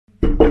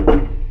Hello!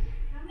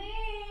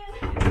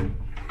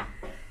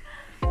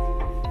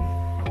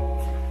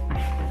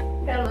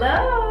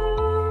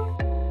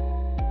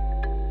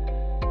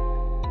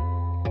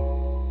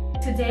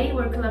 Today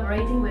we're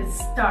collaborating with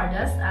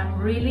Stardust. I'm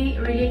really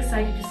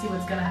excited to see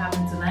what's gonna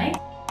happen tonight.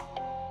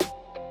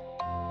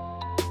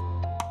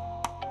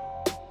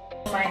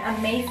 My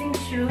amazing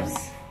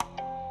shoes,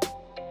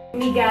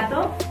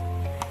 Migato.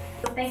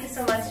 So thank you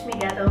so much,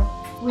 Migato.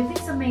 With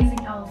this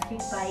amazing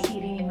outfit by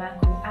Eirini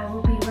Makkou, I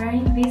will be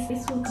wearing this.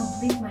 This will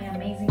complete my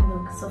amazing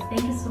look. So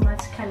thank you so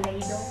much,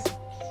 Kaleido.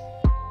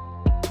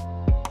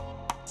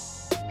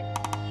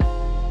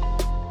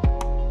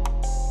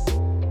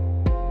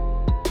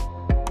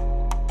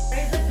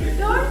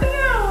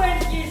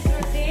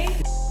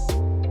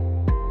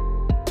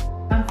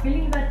 I'm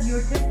feeling that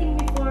you're testing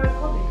me for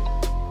COVID.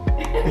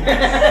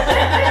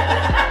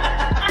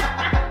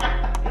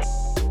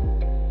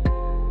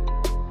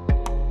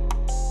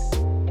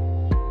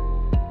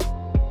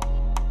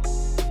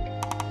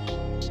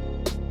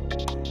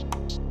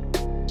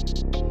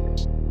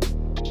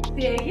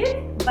 Take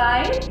it,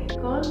 buy it,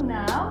 call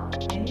now,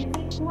 and you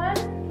take 1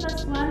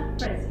 + 1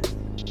 present.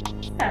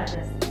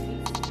 Stardust.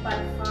 It's by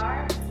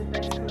far the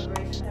best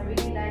collaboration. I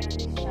really like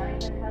this shine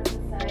that has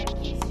inside. It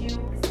gives you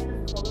kind of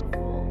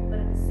colorful, but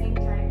at the same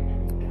time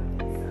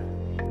elegant.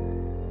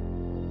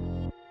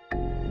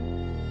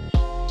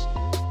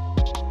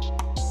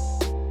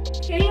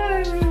 Hello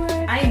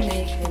everyone! I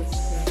make this.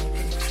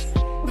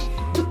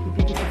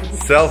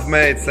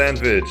 Self-made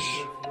sandwich.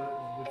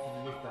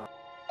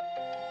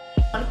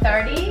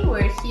 1:30.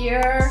 We're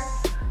here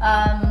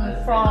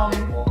from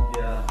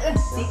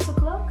 6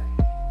 o'clock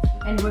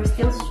and we're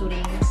still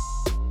shooting.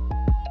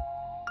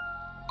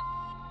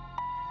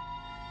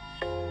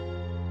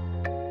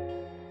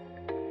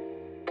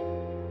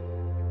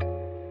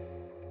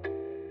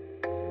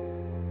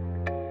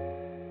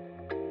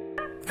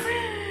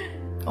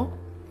 Oh.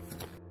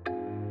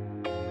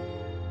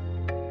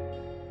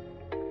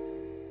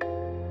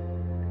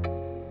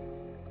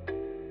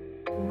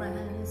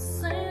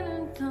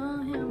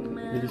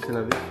 Il est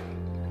lavé.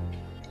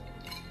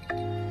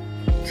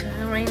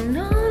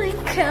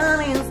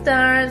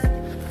 Stars.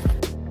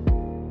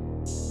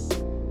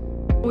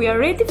 We are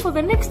ready for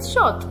the next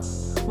shot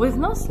with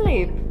no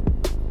sleep.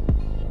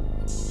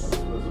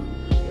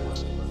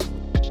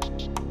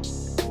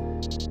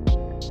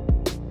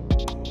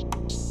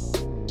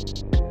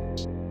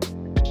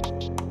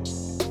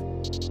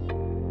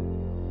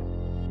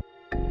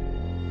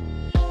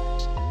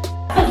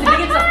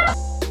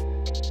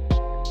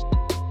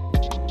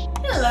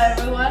 Hello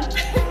everyone.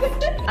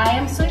 I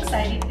am so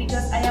excited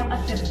because I am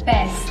at the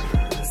best.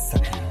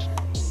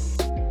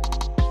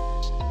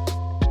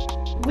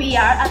 We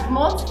are at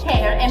Maud's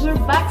Hair and we're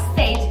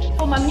backstage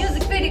for my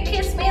music video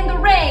Kiss Me in the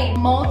Rain.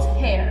 Maud's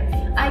Hair.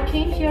 I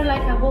came here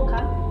like I woke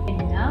up and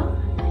now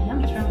I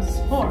am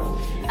transformed.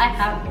 I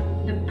have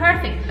the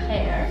perfect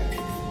hair.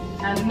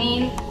 I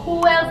mean,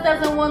 who else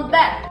doesn't want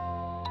that?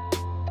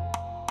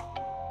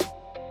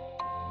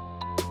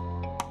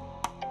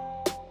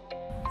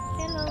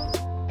 Hello.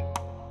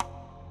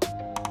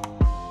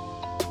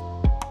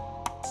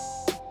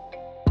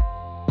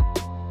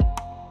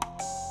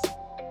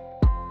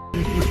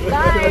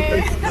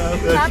 Bye!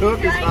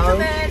 Happy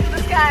flying to the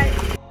sky!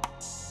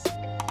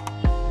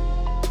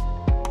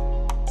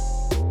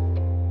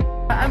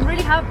 I'm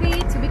really happy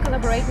to be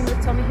collaborating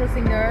with Tommy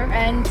Hilfiger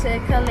and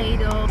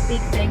Kaleido.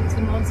 Big thanks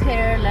to Maud's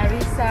Hair,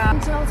 Larisa.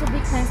 And also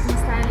big thanks to my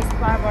stylist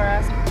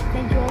Barber.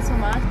 Thank you all so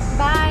much.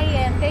 Bye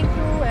and thank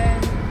you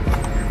and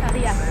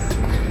Maria.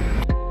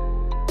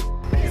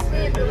 Kiss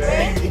me in the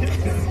rain, kiss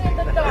me in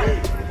the dark.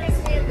 Kiss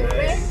me in the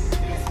rain,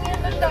 kiss me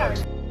in the dark.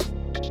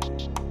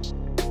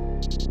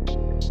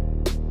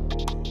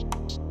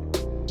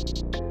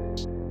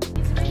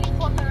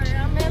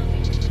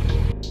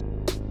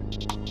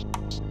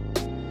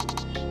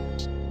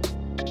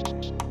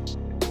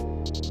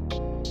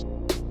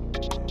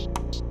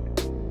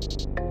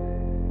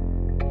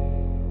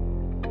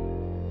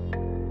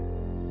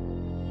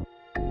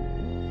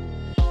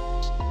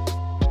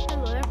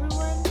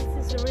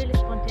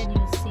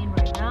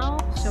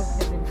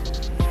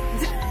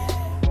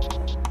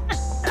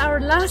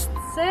 Last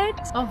set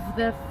of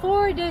the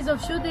 4 days of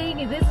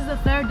shooting. This is the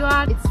third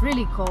one. It's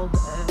really cold.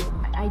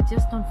 I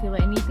just don't feel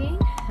anything.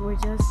 We're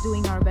just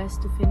doing our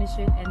best to finish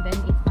it and then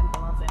eat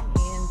McDonald's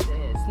and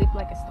sleep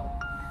like a stone.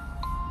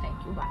 Thank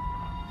you. Bye.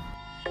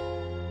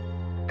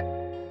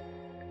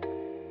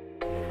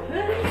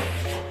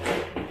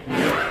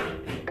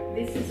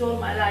 This is all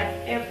my life.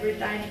 Every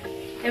time,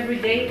 every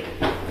day.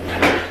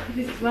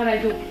 This is what I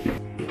do.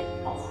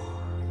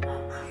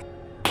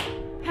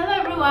 Hello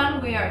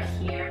everyone. We are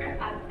here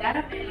at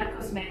Daravela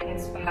Cosmetic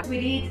Spa. We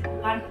did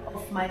one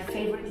of my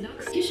favorite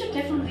looks. You should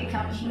definitely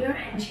come here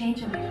and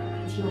change a little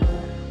bit your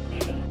look,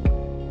 okay?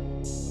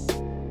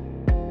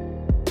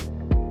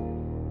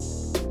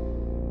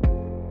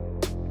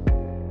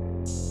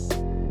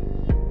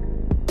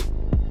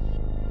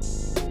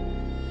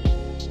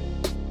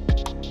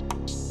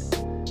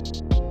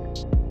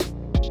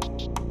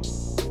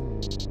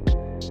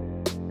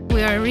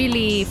 We are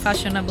really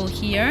fashionable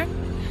here.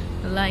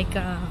 Like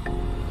oh,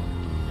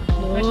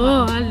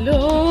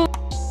 hello.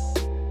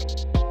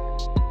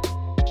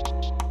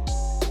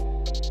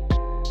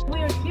 We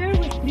are here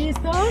with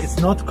Christos. It's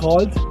not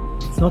cold.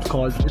 It's not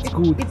cold. It's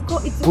good.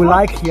 It's We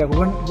like here. We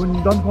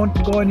don't want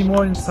to go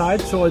anymore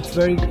inside, so it's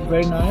very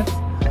nice.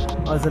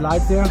 The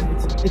light there.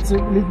 It's a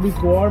little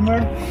bit warmer.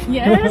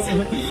 Yes.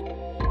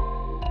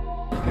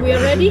 We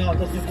are ready. Now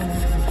that you can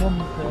come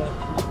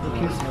the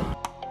kiss.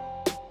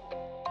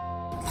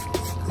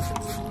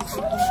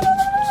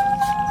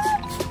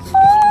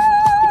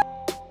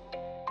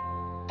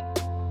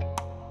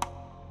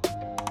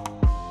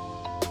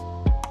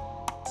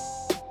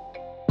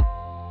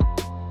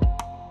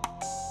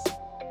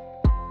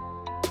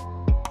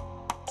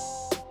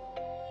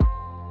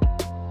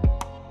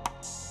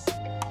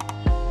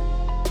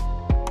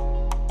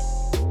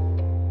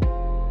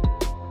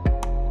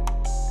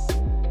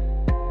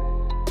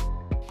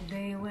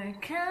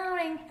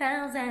 Counting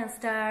thousand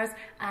stars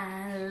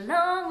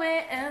along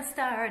with a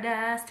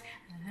stardust.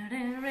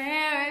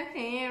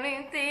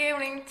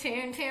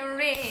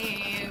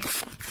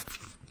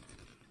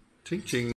 Ching ching.